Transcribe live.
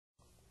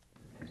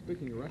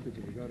Speaking of records,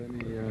 have you got any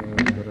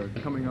that are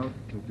coming out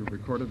that you've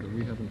recorded that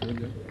we haven't heard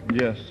yet?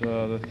 Yes,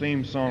 the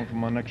theme song for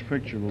my next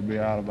picture will be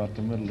out about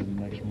the middle of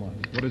the next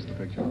month. What is the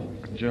picture?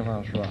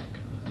 Jailhouse Rock.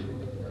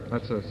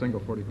 That's a single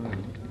 45, isn't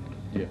it?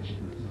 Yes.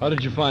 How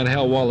did you find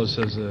Hal Wallace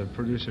as a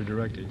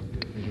producer-director?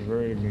 He's a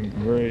very,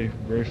 very,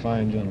 very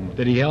fine gentleman.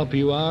 Did he help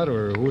you out,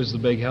 or who was the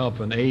big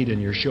help and aid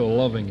in your show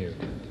Loving You?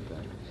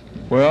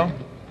 Well,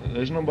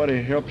 there's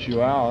nobody who helps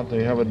you out.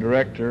 They have a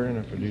director and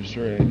a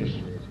producer.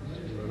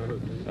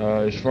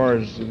 As far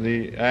as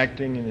the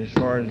acting and as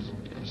far as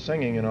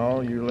singing and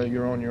all,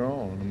 you're on your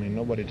own. I mean,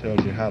 nobody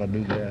tells you how to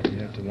do that. You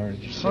have to learn it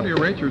yourself. How do you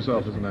rate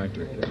yourself as an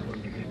actor?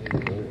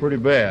 Pretty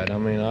bad. I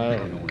mean,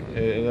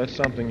 that's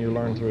something you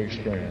learn through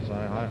experience.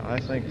 I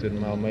think that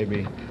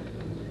maybe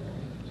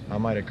I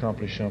might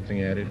accomplish something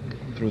at it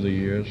through the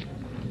years.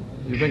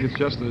 You think it's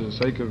just the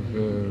sake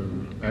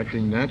of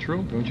acting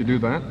natural? Don't you do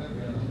that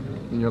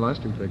in your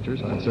last two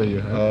pictures? I'd say you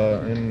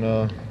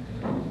have.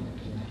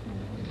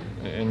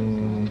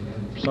 In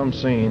some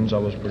scenes I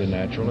was pretty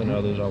natural, in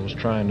others I was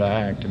trying to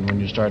act, and when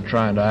you start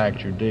trying to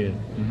act, you're dead.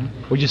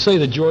 Mm-hmm. Would you say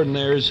the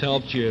Jordanaires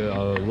helped you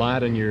a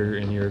lot in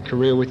your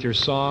career with your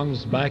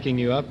songs, backing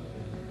you up?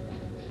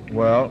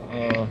 Well,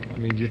 I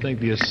mean, do you think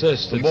the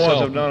assist the itself...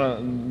 boys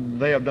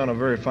have done a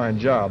very fine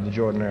job, the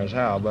Jordanaires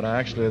have, but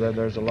actually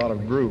there's a lot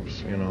of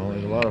groups, you know,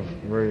 there's a lot of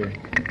very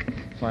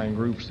fine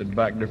groups that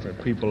back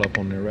different people up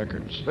on their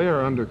records. They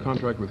are under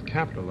contract with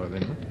Capitol, are they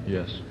not?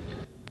 Yes.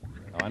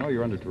 I know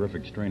you're under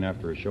terrific strain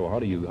after a show. How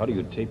do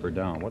you taper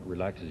down? What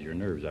relaxes your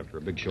nerves after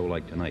a big show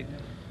like tonight?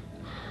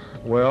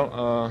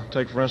 Well,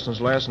 take for instance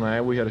last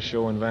night we had a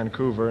show in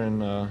Vancouver,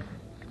 and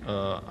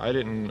I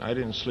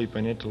didn't sleep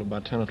in it till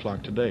about 10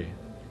 o'clock today.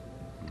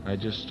 I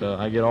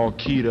get all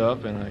keyed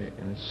up, and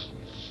it's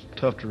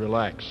tough to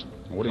relax.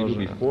 What do you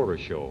do before a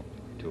show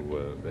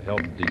to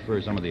help defer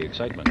some of the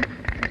excitement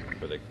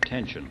or the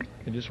tension?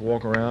 You just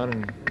walk around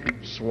and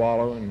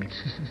swallow and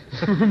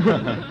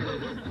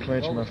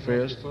clench my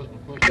fist.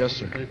 Yes,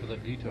 sir. Pay for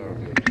that guitar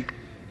of yours.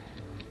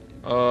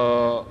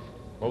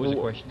 What was the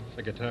question?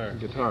 The guitar.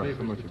 Guitar.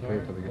 How much you pay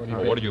for the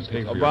guitar? What do you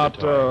pay for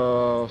About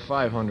your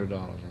guitar? $500,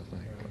 I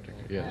think.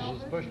 Yes.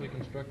 Is it specially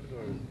constructed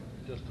or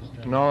just a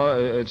standard? No,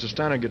 it's a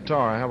standard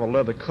guitar. I have a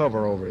leather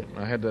cover over it.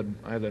 I had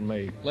that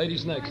made.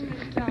 Ladies next.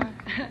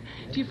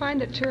 Do you find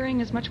that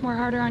touring is much more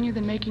harder on you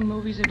than making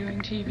movies or doing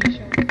TV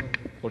shows?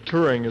 Well,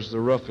 touring is the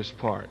roughest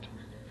part.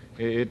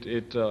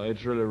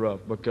 It's really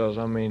rough because,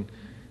 I mean,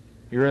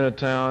 you're in a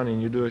town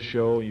and you do a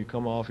show, you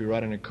come off, you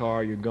ride in a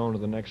car, you're going to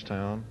the next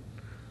town.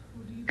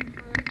 Do you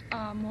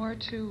prefer more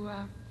to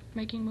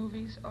making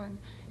movies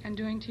and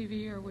doing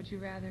TV, or would you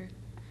rather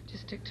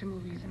just stick to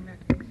movies and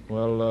records?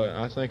 Well,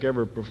 I think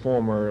every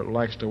performer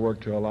likes to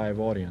work to a live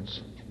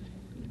audience.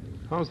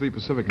 How's the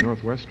Pacific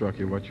Northwest struck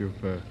you, what you've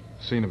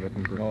seen of it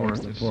and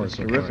performed? It's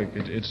terrific.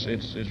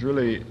 It's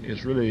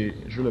really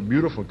a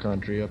beautiful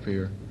country up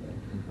here.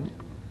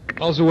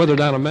 How's the weather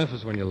down in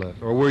Memphis when you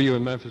left? Or were you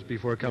in Memphis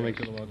before coming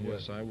to the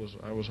Northwest? Yes,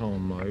 I was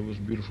home. It was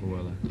beautiful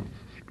weather.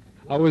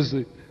 How was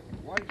the...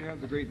 Why did you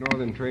have the Great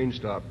Northern train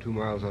stop 2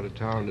 miles out of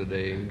town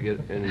today and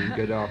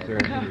get off there?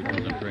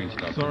 The train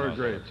stop. Sorry,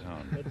 great.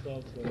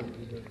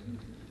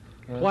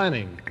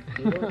 Planning.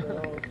 Your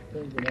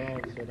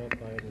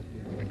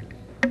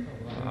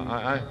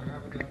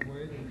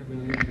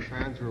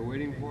fans were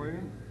waiting for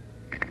you?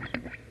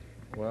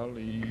 Well,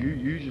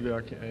 usually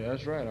I can't.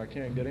 That's right. I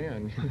can't get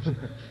in.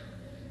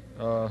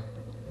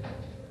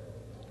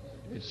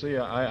 You see,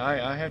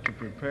 I have to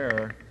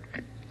prepare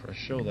for a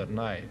show that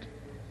night,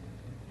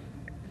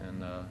 and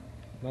Not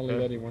only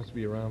that, he wants to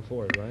be around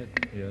for it, right?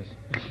 yes,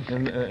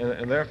 and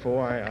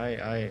therefore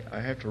I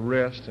have to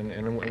rest,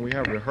 and we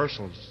have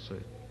rehearsals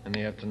in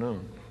the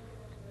afternoon,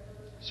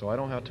 so I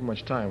don't have too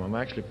much time. I'm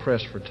actually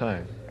pressed for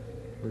time.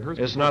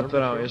 It's not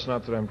that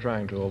I'm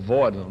trying to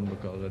avoid them,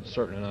 because that's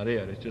certainly not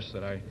it. It's just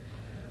that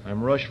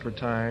I'm rushed for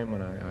time,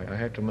 and I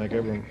have to make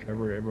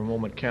every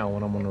moment count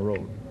when I'm on the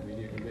road. I mean,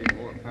 you can make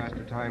more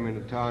faster time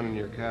into town in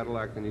your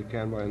Cadillac than you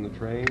can by in the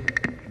train?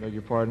 Beg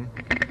your pardon?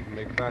 You can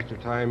make faster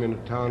time into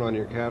town on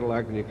your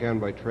Cadillac than you can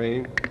by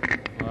train?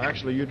 Well,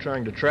 actually, you're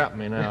trying to trap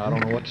me now. I don't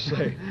know what to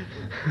say.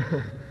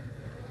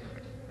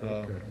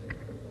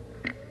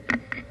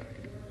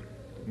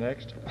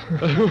 Next.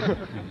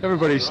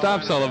 Everybody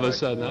stops all of a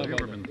sudden. Have you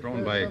ever been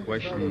thrown by a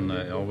question,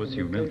 Elvis?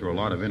 You've been through a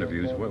lot of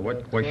interviews.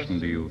 What question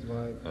do you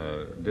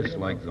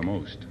dislike the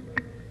most?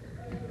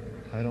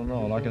 I don't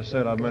know. Like I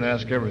said, I've been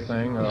asked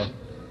everything.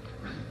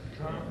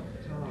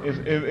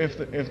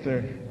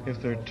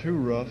 If they're too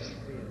rough.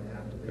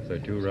 If they're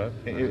too rough?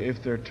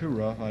 If they're too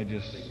rough, I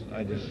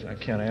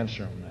can't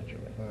answer them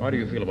naturally. How do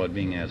you feel about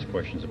being asked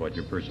questions about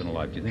your personal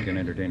life? Do you think an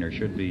entertainer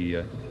should be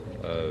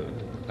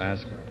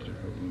asked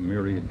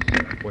myriad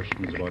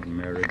questions about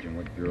marriage and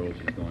what girls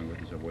he's going with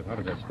and so forth? How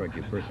does that strike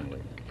you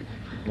personally?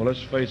 Well,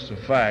 let's face the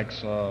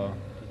facts.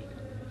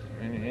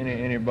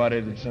 Anybody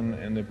that's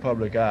in the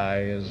public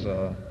eye is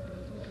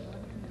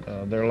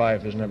their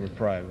life is never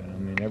private. I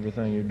mean,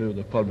 everything you do,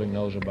 the public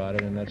knows about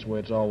it, and that's the way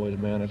it's always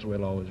been. That's the way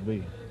it'll always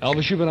be.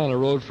 Elvis, you've been on the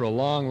road for a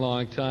long,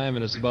 long time,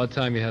 and it's about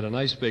time you had a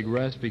nice big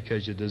rest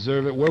because you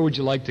deserve it. Where would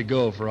you like to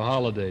go for a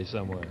holiday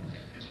somewhere?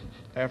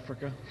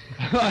 Africa?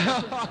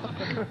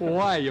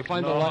 Why? You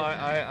find No, the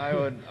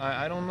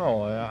I don't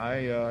know.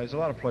 There's a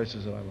lot of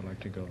places that I would like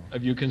to go.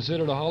 Have you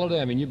considered a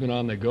holiday? I mean, you've been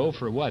on the go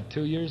for what,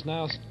 2 years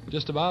now?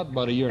 Just about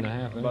a year and a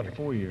half. About anyway.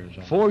 4 years.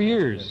 4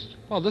 years. Yes.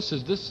 Well, this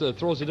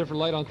throws a different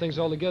light on things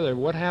altogether.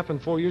 What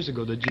happened 4 years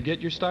ago? Did you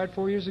get your start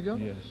 4 years ago?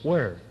 Yes.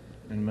 Where?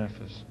 In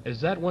Memphis. Is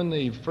that when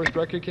the first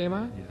record came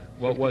out? Yeah.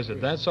 What was it?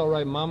 That's All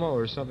Right, Mama,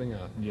 or something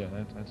else? Yeah,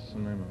 that's the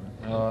name of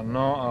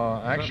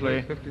it.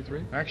 Actually,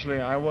 53. Actually,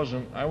 I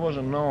wasn't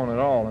known at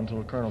all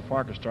until Colonel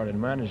Parker started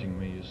managing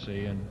me. You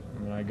see, and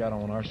then I got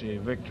on RCA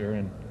Victor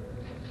and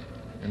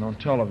on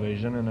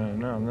television, and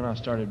then I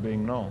started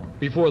being known.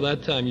 Before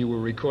that time, you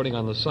were recording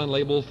on the Sun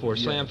label for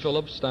Yes. Sam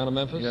Phillips down in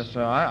Memphis? Yes,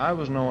 I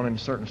was known in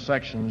certain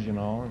sections,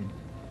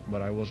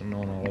 but I wasn't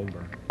known all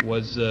over.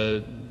 Was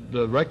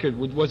the record,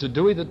 was it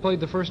Dewey that played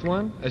the first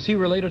one? Is he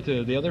related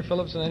to the other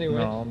Phillips in any way?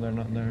 No, they're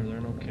not. They're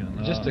no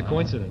kin. Just a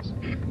coincidence.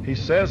 He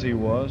says he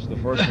was the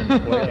first one to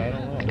play it. I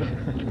don't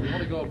know. You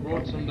want to go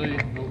abroad someday?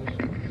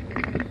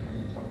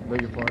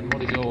 Beg your pardon? You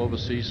want to go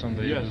overseas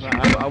someday? Yes,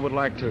 I would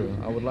like to.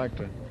 I would like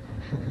to.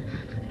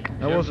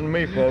 That wasn't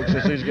me, folks.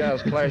 It's these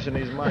guys clashing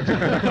these mics.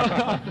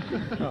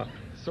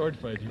 Sword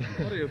fight.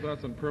 What are your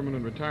thoughts on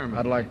permanent retirement?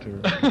 I'd like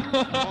to.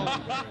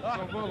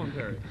 So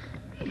voluntary.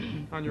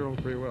 On your own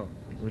free will.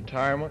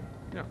 Retirement?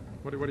 Yeah.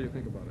 What do you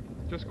think about it?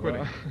 Just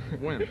quitting.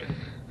 When?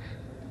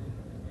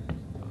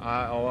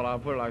 I'll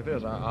put it like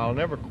this. I'll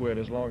never quit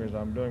as long as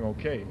I'm doing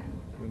okay.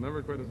 You'll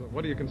never quit.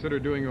 What do you consider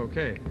doing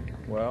okay?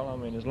 Well, I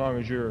mean, as long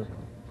as you're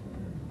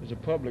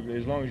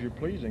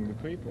pleasing the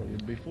people,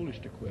 you'd be foolish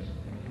to quit.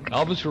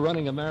 Elvis, we're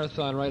running a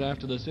marathon right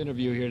after this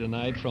interview here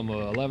tonight from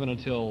 11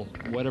 until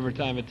whatever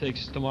time it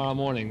takes tomorrow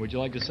morning. Would you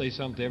like to say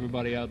something to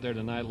everybody out there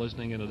tonight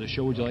listening into the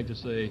show? Would you like to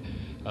say,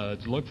 to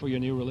look for your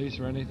new release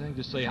or anything?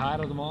 Just say hi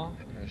to them all?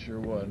 I sure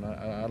would. And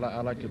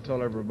I'd like to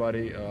tell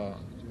everybody,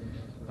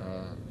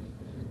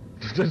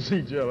 to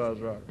see Jill, I was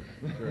right.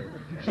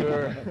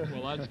 Sure.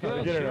 Well, that's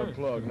good. Get sure. it a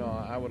plug. No,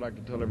 I would like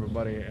to tell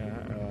everybody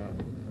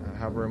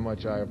how very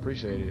much I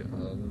appreciate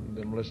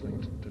them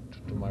listening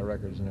to my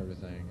records and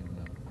everything. And,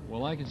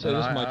 well, I can say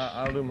this much.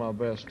 I'll do my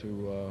best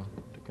to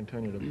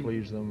continue to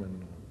please them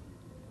and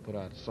put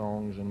out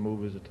songs and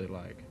movies that they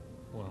like.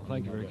 Well,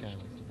 thank you very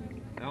kindly.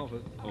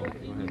 Elvis. Oh, go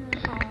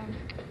ahead.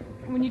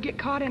 When you get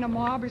caught in a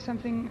mob or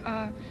something,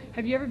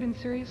 have you ever been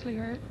seriously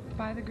hurt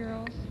by the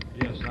girls?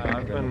 Yes,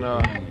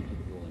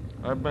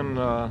 I've been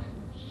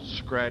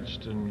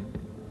scratched and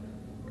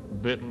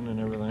bitten and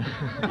everything.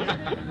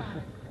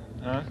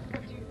 Huh?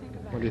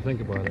 What do you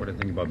think about it? What do you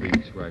think about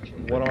being scratched?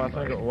 What do I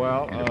think?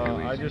 Well,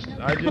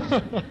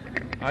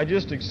 I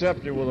just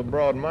accept it with a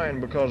broad mind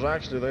because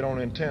actually they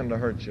don't intend to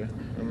hurt you.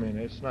 I mean,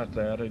 it's not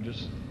that.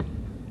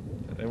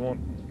 They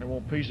want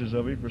pieces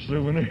of you for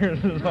souvenirs.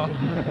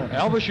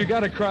 Elvis, you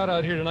got a crowd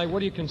out here tonight. What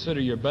do you consider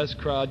your best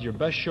crowd, your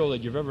best show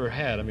that you've ever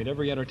had? I mean,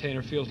 every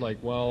entertainer feels like,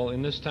 well,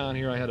 in this town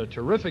here I had a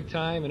terrific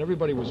time and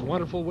everybody was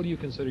wonderful. What do you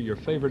consider your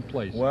favorite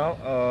place?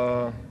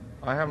 Well,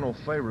 I have no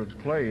favorite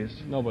place.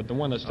 No, but the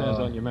one that stands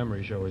out in your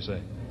memory, shall we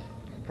say?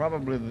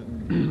 Probably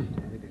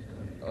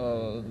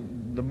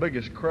the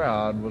biggest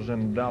crowd was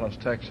in Dallas,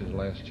 Texas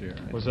last year.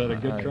 Was that a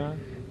good crowd?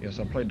 Yes,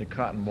 I played the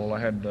Cotton Bowl. I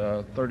had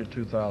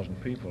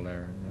 32,000 people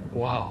there.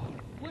 Wow.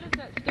 What is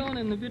that stone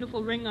in the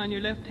beautiful ring on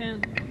your left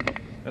hand?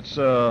 That's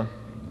Star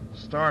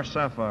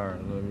Sapphire.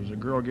 There was a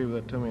girl gave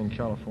that to me in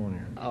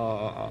California.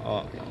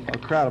 A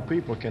crowd of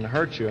people can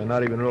hurt you and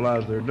not even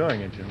realize they're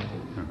doing it, you know.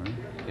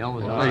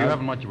 Elvis, well, you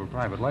haven't much of a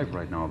private life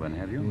right now, then,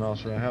 have you? No,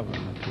 sir, I haven't.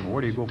 Well,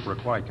 where do you go for a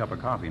quiet cup of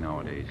coffee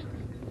nowadays?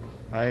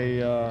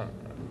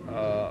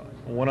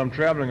 When I'm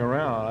traveling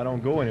around, I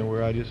don't go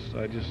anywhere. I just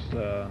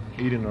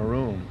eat in a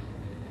room.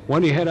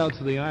 When do you head out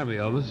to the Army,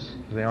 Elvis?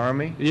 The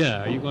Army?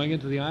 Yeah, are you going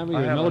into the Army or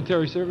I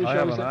military service? I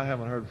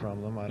haven't heard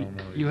from them. I don't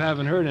know. You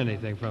haven't heard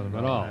anything from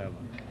them at all? I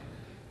haven't.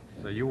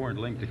 So you weren't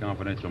linked to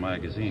Confidential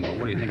Magazine, but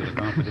what do you think of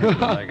the Confidential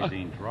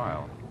Magazine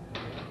trial?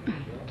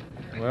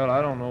 Well,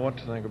 I don't know what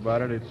to think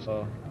about it. It's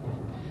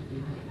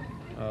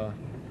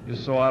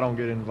just so I don't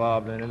get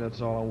involved in it.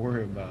 That's all I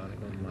worry about. It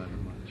doesn't matter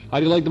much. How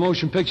do you like the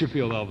motion picture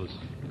field, Elvis?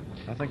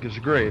 I think it's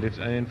great.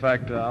 In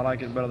fact, I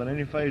like it better than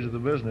any phase of the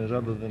business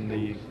other than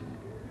the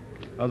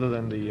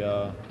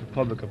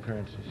public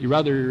appearances. You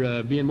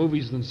rather be in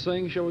movies than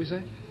sing, shall we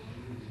say?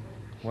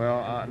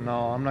 Well,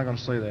 no, I'm not going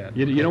to say that.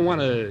 You don't want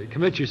to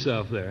commit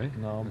yourself there, eh?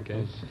 No.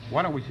 Okay.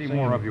 Why don't we see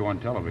more of you on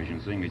television,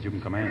 seeing that you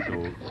can command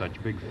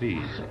such big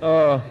fees?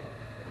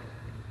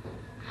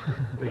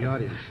 Big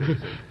audience.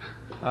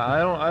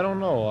 I don't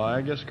know.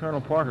 I guess Colonel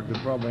Parker could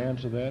probably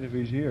answer that if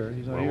he's here.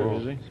 He's not here,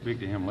 we'll is he? Speak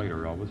to him later,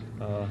 Elvis.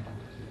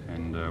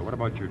 And what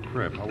about your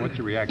trip? What's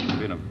your reaction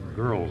been of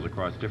girls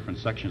across different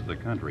sections of the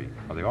country?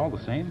 Are they all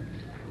the same?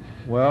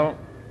 Well,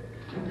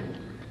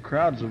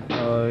 crowds of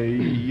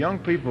young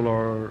people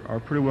are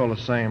pretty well the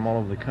same all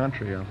over the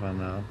country, I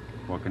find out.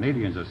 Well,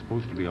 Canadians are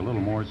supposed to be a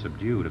little more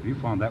subdued. Have you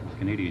found that with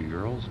Canadian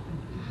girls?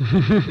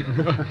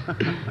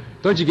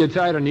 Don't you get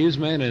tired of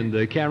newsmen and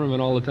the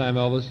cameramen all the time,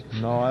 Elvis?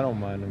 No, I don't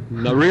mind them.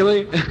 No,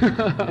 really? Do you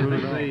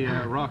think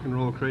the rock and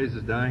roll craze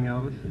is dying,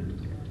 Elvis?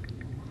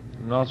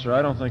 No, sir,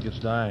 I don't think it's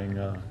dying.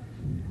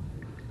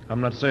 I'm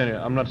not saying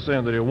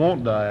that it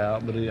won't die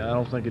out, but I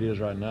don't think it is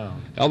right now.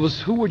 Elvis,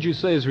 who would you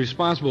say is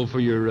responsible for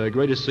your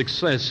greatest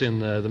success in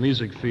the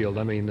music field?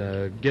 I mean,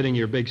 getting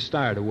your big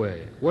start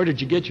away. Where did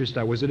you get your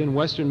start? Was it in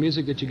Western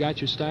music that you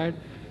got your start?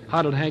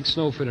 How did Hank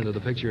Snow fit into the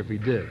picture if he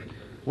did?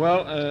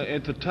 Well,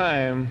 at the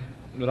time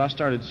that I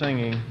started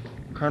singing,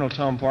 Colonel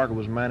Tom Parker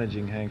was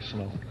managing Hank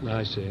Snow.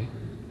 I see.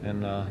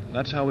 And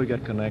that's how we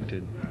got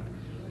connected.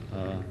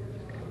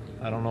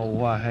 I don't know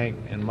why Hank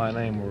and my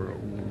name were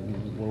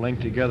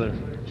linked together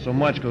so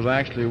much, because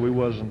actually we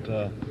wasn't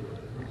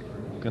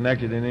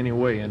connected in any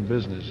way in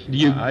business.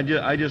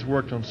 I just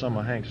worked on some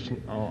of Hank's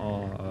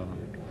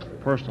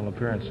personal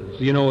appearances.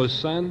 Do you know his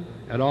son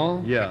at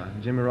all? Yeah,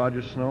 Jimmy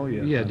Rogers Snow,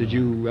 yes. Yeah, did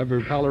you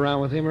ever pal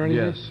around with him or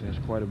anything? Yes,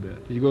 quite a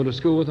bit. Did you go to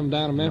school with him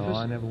down in Memphis? No,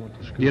 I never went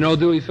to school. You know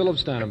Dewey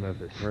Phillips down in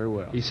Memphis? Very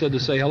well. He said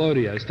to say hello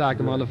to you. I was talking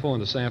to him on the phone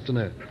this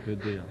afternoon.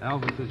 Good deal.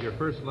 Elvis, is your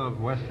first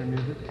love Western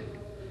music?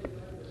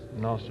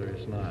 No, sir,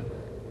 it's not.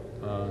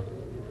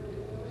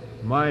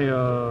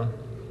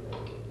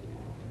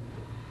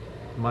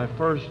 My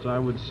first, I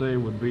would say,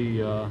 would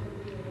be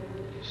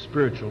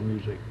spiritual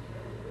music.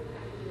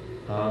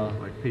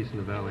 Like Peace in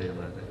the Valley and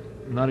that.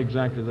 Not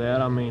exactly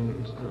that. I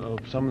mean,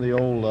 some of the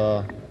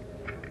old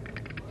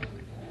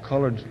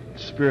colored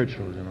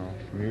spirituals,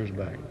 from years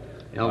back.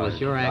 Elvis,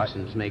 your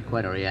actions make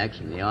quite a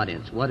reaction in the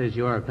audience. What is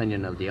your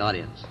opinion of the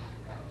audience?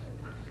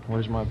 What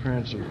is my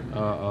appearance of...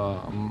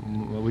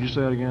 would you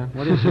say that again?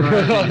 What is your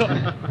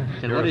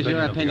opinion? What is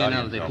your opinion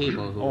of the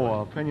people who...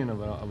 Oh, opinion of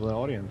the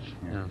audience.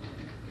 Yeah.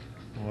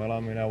 Well, I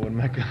mean, I would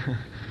make... It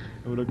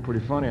would look pretty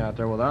funny out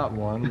there without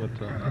one, but...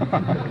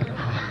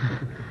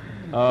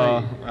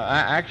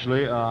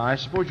 I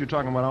suppose you're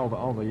talking about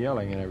all the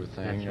yelling and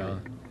everything. That's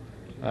right.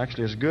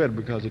 Actually, it's good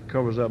because it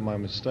covers up my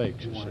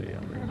mistakes, you see.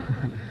 I mean,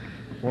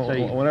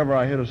 whenever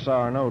I hit a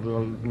sour note,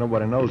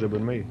 nobody knows it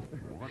but me.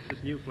 What's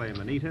this new flame?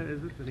 Anita,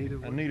 is it? Anita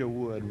Wood? Anita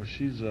Wood, well,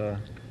 she's...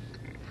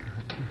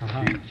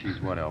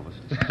 She's what, Elvis?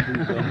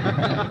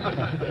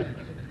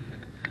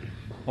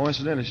 Oh,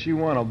 incidentally, she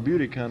won a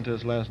beauty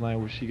contest last night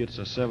where she gets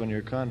a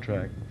 7-year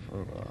contract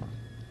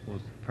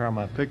with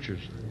Paramount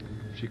Pictures.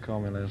 She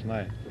called me last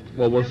night.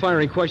 Well, we're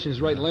firing questions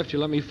right and left. You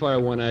let me fire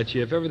one at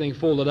you. If everything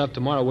folded up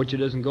tomorrow, which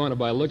it isn't going to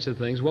by looks of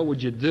things, what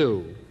would you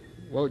do?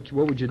 What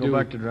would you do? Go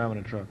back to driving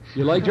a truck.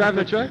 You like driving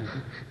a truck?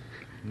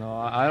 No,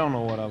 I don't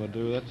know what I would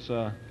do.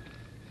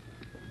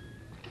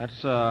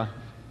 That's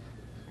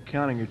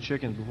counting your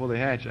chickens before they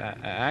hatch.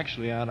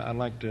 I'd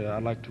like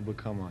to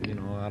become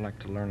I'd like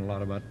to learn a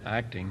lot about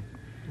acting.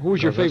 Who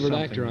was your favorite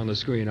actor on the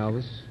screen,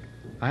 Elvis?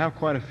 I have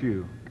quite a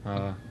few.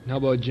 How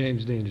about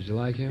James Dean? Did you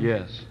like him?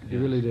 Yes. You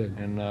really did.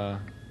 And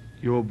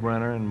Yul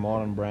Brynner and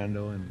Marlon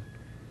Brando and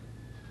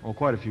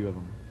quite a few of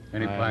them.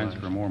 Any plans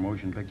for more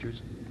motion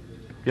pictures?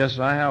 Yes,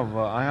 I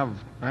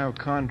have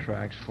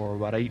contracts for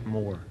about 8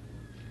 more.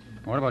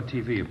 What about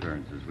TV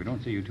appearances? We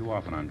don't see you too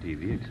often on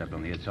TV, except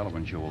on the Ed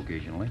Sullivan Show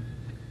occasionally.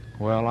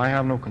 Well, I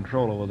have no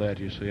control over that.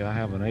 You see, I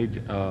have an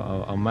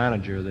a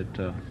manager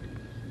that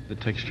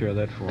takes care of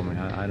that for me.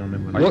 I don't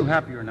even. Are you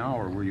happier now,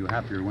 or were you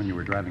happier when you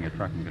were driving a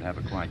truck and could have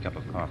a quiet cup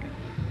of coffee?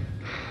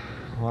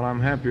 Well,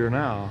 I'm happier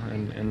now,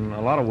 in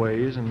a lot of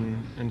ways,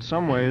 and in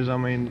some ways, I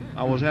mean,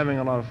 I was having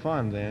a lot of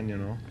fun then,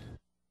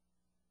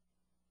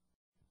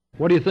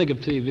 What do you think of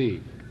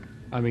TV?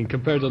 I mean,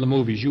 compared to the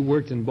movies, you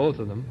worked in both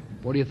of them.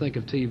 What do you think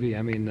of TV?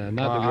 I mean, not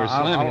that we're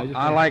slamming.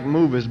 I like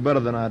movies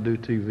better than I do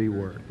TV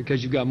work.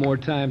 Because you've got more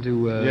time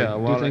to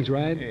do things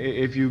right?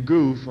 If you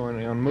goof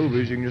on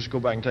movies, you can just go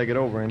back and take it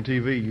over. In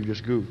TV, you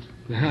just goof.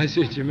 I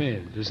see what you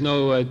mean. There's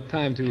no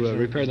time to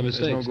repair the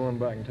mistakes. There's no going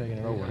back and taking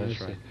it over.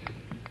 That's right.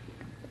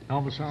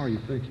 Elvis, how are you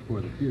fixed for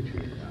the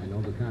future? I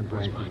know the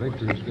contract for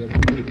Victor is good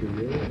for future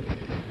years.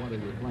 What are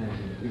your plans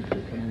in the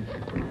future?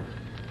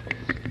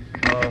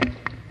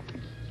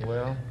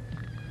 Well,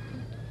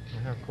 I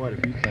have quite a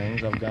few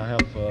things. I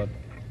have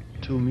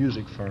 2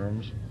 music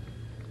firms,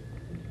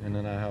 and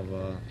then I have,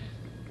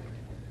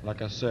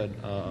 like I said,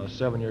 a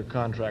 7-year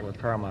contract with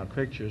Paramount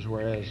Pictures,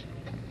 whereas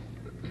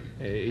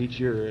each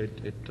year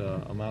it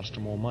amounts to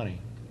more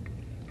money.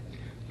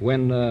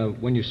 When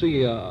you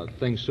see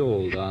things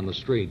sold on the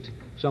street,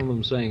 some of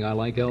them saying, I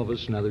like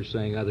Elvis, and others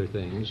saying other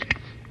things,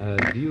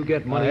 do you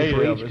get money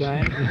for each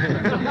kind?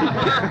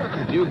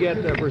 Do you get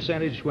a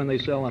percentage when they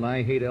sell an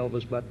I Hate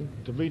Elvis button?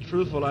 To be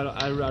truthful,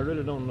 I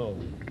really don't know.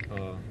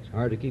 It's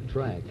hard to keep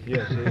track.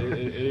 Yes,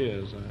 it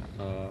is. In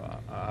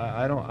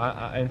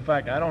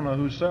fact, I don't know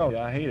who sells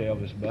the I Hate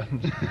Elvis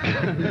buttons.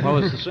 Well,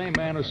 it's the same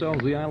man who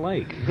sells the I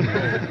Like.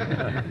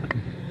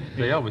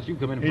 Say, Elvis, you've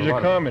come in for He's a a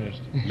lot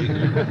communist.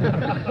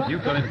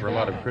 You've come in for a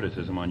lot of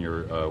criticism on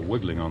your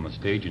wiggling on the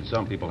stage, and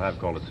some people have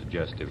called it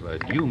suggestive.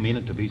 Do you mean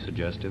it to be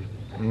suggestive?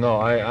 No,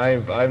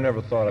 I've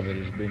never thought of it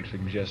as being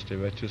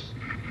suggestive. That's just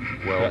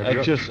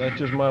that's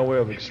just my way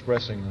of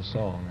expressing the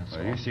song. That's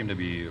all. You seem to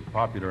be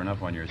popular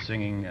enough on your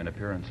singing and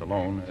appearance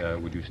alone.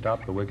 Would you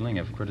stop the wiggling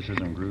if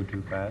criticism grew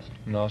too fast?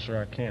 No, sir,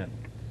 I can't.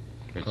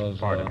 It's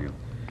part of you.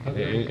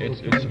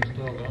 It's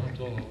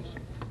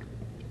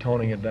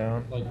toning it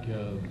down. Like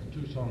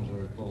 2 songs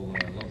are called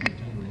Love Me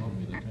Tender, Love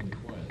Me, they're kind of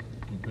quiet.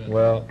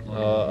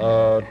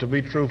 Well, to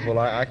be truthful,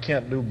 I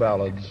can't do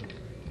ballads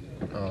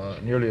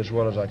nearly as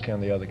well as I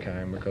can the other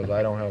kind because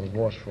I don't have a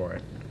voice for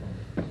it.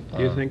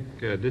 Do you think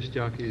disc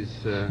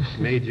jockeys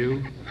made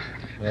you?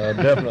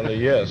 Definitely,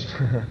 yes.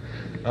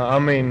 I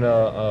mean,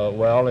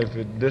 well, if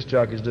disc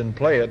jockeys didn't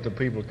play it, the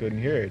people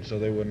couldn't hear it, so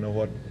they wouldn't know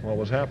what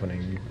was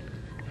happening,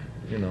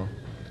 you know.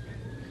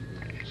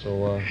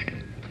 So,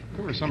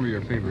 who are some of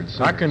your favorite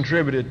singers? I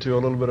contributed to a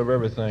little bit of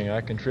everything.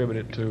 I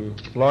contributed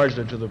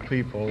largely to the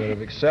people that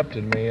have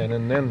accepted me, and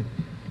then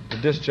the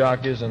disc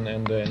jockeys and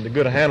the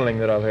good handling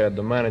that I've had,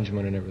 the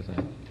management and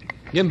everything.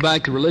 Getting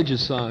back to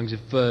religious songs,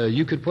 if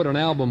you could put an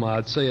album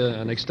out, say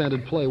an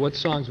extended play, what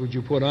songs would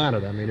you put on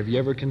it? I mean, have you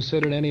ever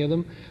considered any of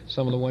them?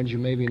 Some of the ones you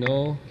maybe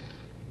know?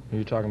 Are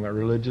you talking about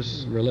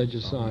religious?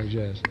 Religious songs,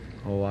 yes.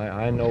 Oh,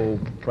 I know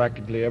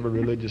practically every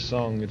religious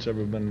song that's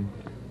ever been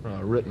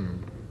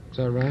written. Is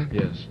that right?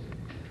 Yes.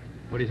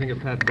 What do you think of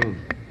Pat Boone?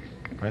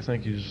 I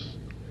think he's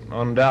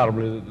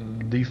undoubtedly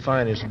the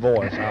finest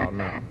voice out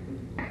now,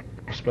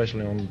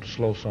 especially on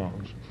slow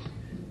songs.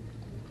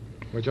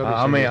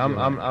 I mean,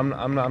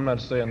 I'm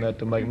not saying that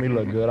to make me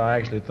look good. I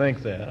actually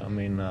think that. I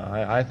mean,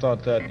 I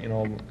thought that, you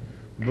know,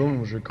 Boone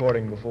was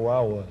recording before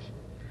I was,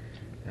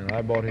 and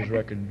I bought his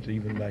records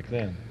even back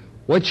then.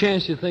 What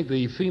chance do you think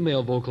the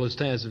female vocalist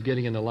has of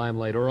getting in the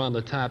limelight or on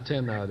the top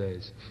 10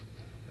 nowadays?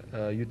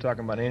 You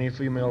talking about any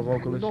female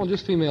vocalist? No,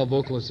 just female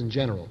vocalists in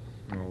general.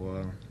 Oh,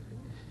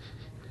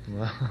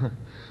 well,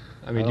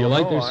 I mean, do you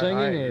like their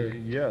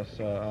singing? Yes,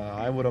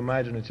 I would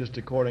imagine it's just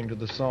according to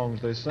the songs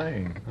they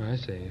sing. I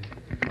see.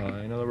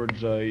 In other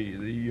words,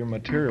 your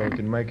material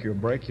can make you or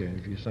break you.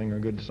 If you sing a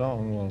good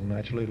song, well,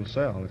 naturally it'll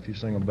sell. If you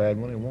sing a bad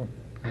one, it won't.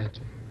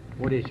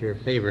 What is your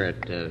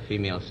favorite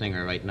female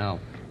singer right now?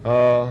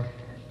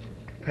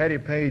 Patti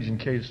Page and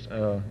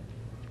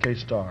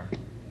K-Star.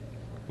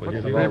 What's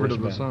your favorite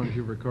of the songs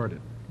you've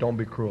recorded? Don't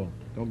Be Cruel.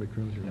 Don't Be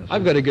Cruel. Yes.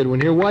 I've got a good one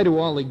here. Why do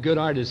all the good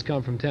artists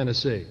come from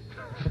Tennessee?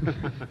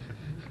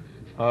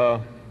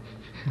 I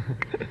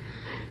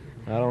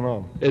don't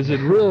know. Is it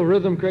real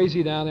rhythm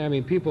crazy down there? I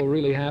mean, people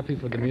really happy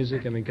for the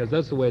music? I mean, because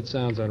that's the way it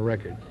sounds on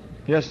record.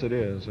 Yes, it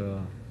is.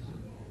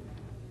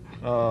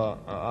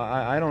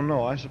 I don't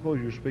know. I suppose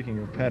you're speaking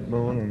of Pat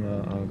Boone and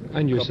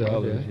a couple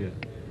others. Yeah.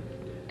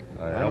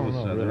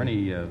 Elvis, are there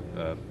any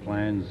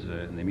plans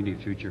in the immediate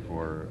future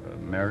for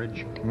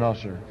marriage? No,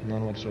 sir.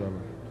 None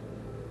whatsoever.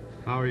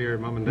 How are your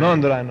mom and dad?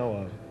 None that I know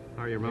of.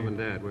 How are your mom and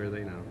dad? Where are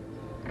they now?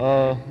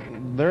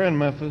 They're in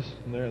Memphis.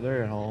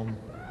 They're at home.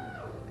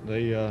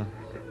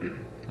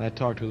 I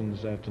talked to them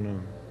this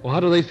afternoon. Well, how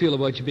do they feel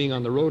about you being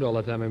on the road all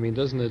the time? I mean,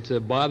 doesn't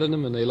it bother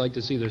them? And they like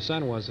to see their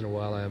son once in a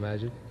while, I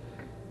imagine.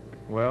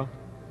 Well,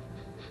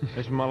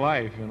 it's my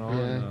life, you know. Yeah.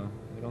 And,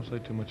 they don't say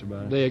too much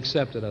about it. They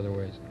accept it other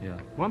ways. Yeah.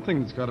 One thing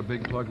that's got a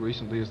big plug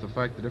recently is the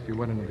fact that if you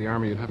went into the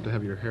Army, you'd have to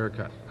have your hair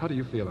cut. How do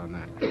you feel on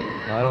that?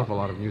 I don't have a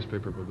lot of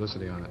newspaper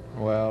publicity on it.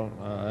 Well,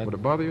 would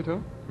it bother you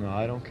too? No,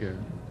 I don't care.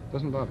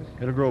 Doesn't bother you.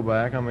 It'll grow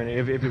back. I mean,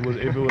 if it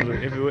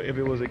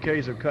was a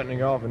case of cutting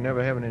it off and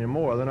never having any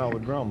more, then I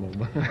would grumble.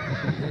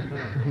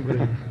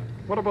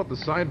 What about the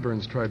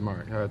sideburns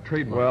trademark?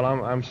 Well,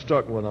 I'm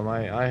stuck with them.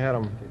 I had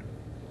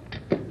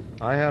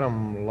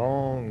them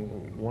long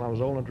when I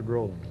was old enough to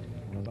grow them.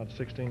 When I was about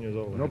 16 years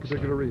old. No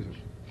particular reason.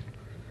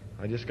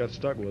 I just got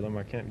stuck with them.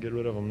 I can't get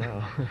rid of them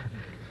now.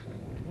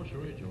 What's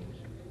your age, Elvis?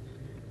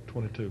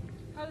 22.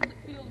 How does it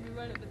feel to be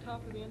right at the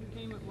top of the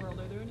entertainment world?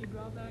 Are there any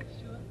drawbacks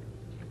to it?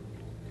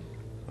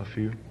 A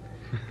few.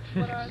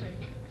 What are they?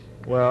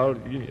 Well,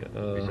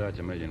 besides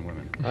a million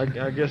women.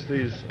 I guess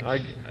it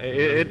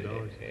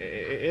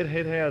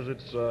has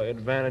its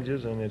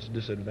advantages and its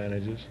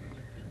disadvantages.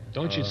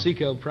 Don't you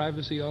seek out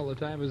privacy all the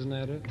time? Isn't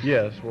that it?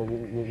 Yes.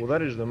 Well,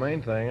 that is the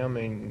main thing. I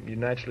mean,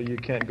 you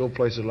can't go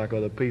places like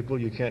other people.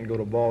 You can't go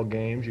to ball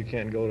games. You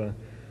can't go to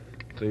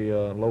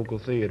the local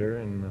theater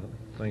and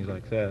things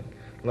like that.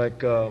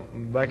 Like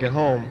back at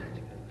home,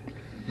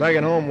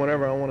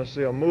 whenever I want to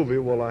see a movie,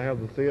 well, I have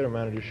the theater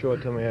manager show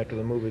it to me after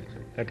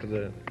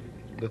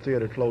the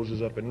theater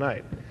closes up at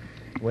night.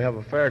 We have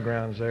a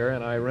fairgrounds there,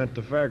 and I rent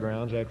the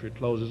fairgrounds after it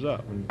closes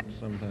up, and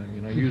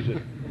sometimes, use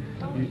it.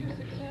 How was your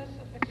success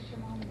affected your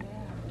mom and dad?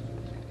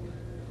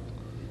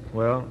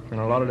 Well, in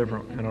a lot of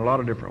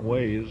different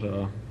ways.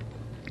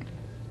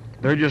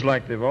 They're just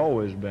like they've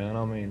always been.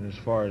 I mean, as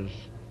far as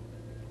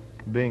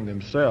being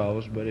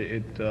themselves, but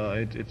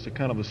it's a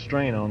kind of a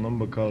strain on them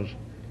because,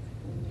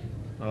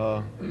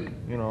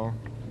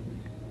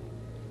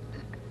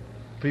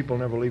 people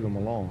never leave them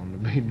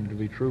alone. To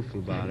be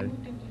truthful about it.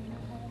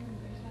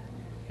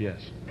 Yes.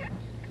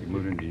 You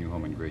moved into your new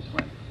home in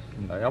Graceland.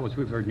 Elvis,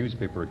 we've heard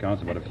newspaper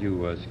accounts about a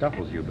few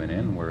scuffles you've been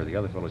in where the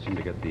other fellow seemed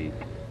to get the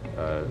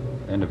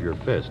end of your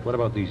fist. What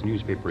about these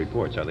newspaper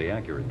reports? Are they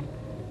accurate?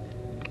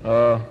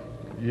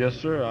 Yes,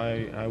 sir,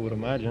 I would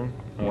imagine.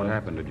 What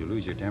happened? Did you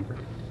lose your temper?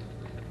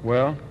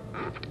 Well,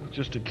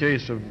 just a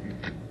case of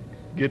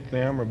get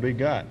them or be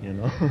got, you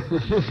know.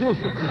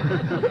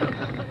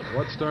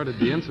 What started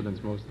the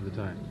incidents most of the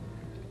time?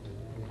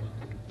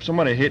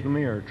 Somebody hitting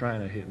me or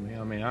trying to hit me.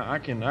 I mean, I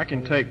can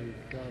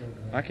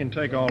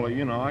take all of,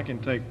 you know, I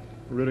can take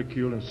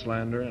ridicule and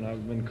slander, and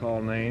I've been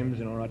called names,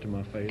 you know, right to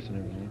my face and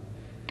everything.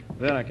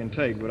 That I can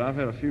take, but I've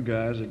had a few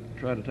guys that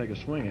try to take a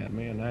swing at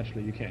me, and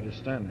naturally you can't just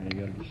stand there.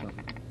 You got to do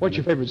something. What's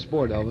your favorite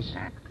sport, Elvis?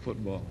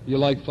 Football. You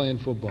like playing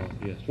football?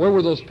 Yes. Where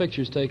were those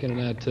pictures taken in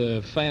that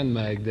fan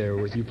mag there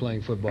with you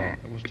playing football?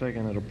 It was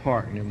taken at a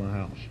park near my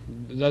house.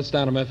 That's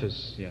down in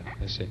Memphis? Yeah.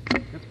 I see.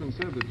 It's been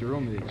said that your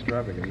only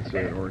extravagance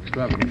or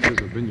extravagances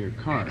have been your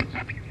cars.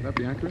 Would that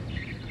be accurate?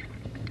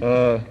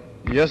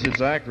 Yes,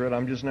 it's accurate.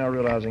 I'm just now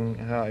realizing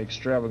how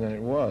extravagant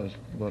it was,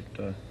 but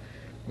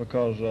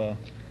because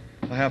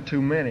I have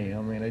too many.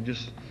 I mean,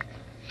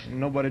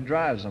 nobody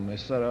drives them. They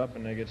set up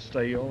and they get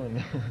stale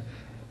and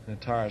the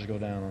tires go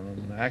down on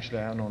them. Actually,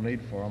 I have no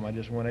need for them. I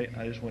just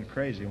went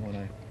crazy when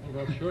I.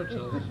 What about shirts,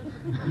 Elvis?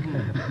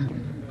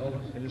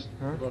 Elvis,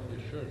 Huh? what about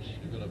your shirts?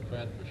 You got a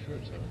fad for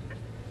shirts, haven't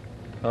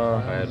you?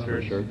 I had pair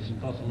of shirts.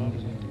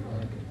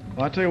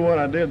 Well, I tell you what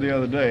I did the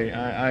other day.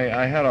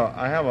 I had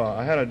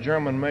a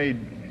German-made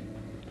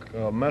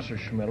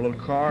Messerschmitt, a little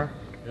car.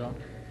 Yeah.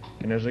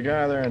 And there's a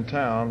guy there in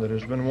town that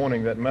has been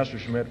wanting that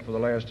Messerschmitt for the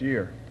last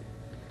year.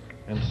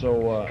 And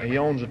so he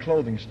owns a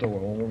clothing store,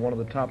 one of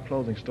the top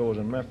clothing stores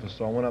in Memphis.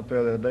 So I went up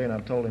there the other day and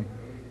I told him,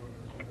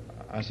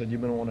 I said,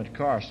 you've been wanting that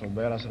car so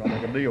bad. I said, I'll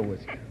make a deal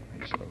with you.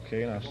 He said,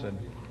 okay. And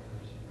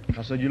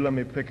I said, you let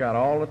me pick out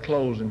all the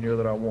clothes in here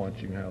that I want.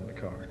 You can have the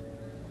car.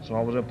 So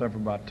I was up there for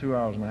about 2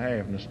 hours and a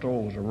half, and the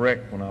store was a wreck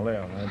when I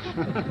left.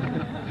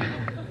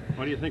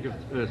 What do you think of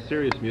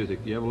serious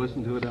music? Do you ever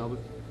listen to it, Elvis?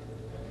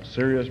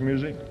 Serious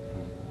music?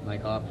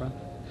 Like opera?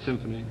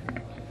 Symphony?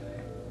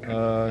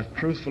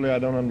 Truthfully, I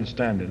don't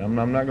understand it. I'm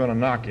not going to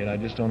knock it. I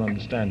just don't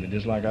understand it,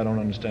 just like I don't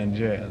understand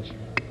jazz.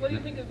 What do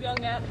you think of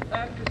young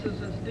actresses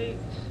as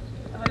dates?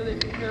 How do they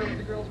compare with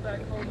the girls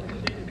back home that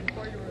you dated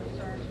before you were a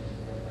star?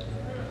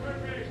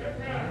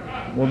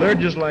 Well, they're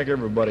just like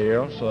everybody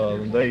else.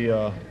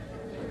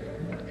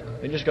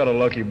 They just got a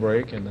lucky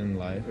break in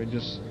life.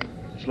 It's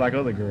like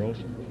other girls.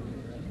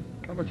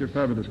 How about your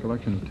fabulous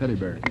collection of teddy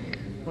bears?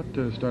 What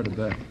started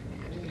that?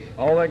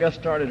 All that got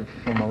started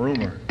from a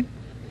rumor.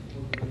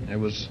 It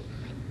was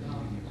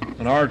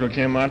an article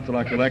came out that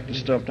I collected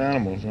stuffed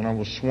animals, and I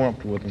was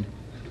swamped with them.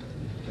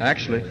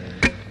 Naturally,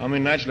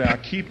 I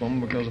keep them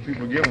because the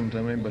people give them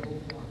to me, but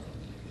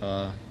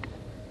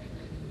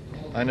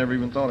I never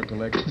even thought of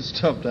collecting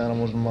stuffed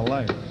animals in my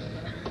life.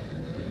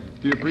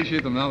 Do you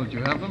appreciate them now that you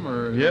have them,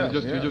 or Yeah,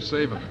 you just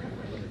save them?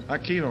 I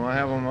keep them. I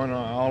have them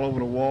all over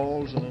the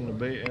walls and in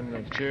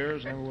the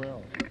chairs and everywhere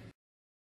else.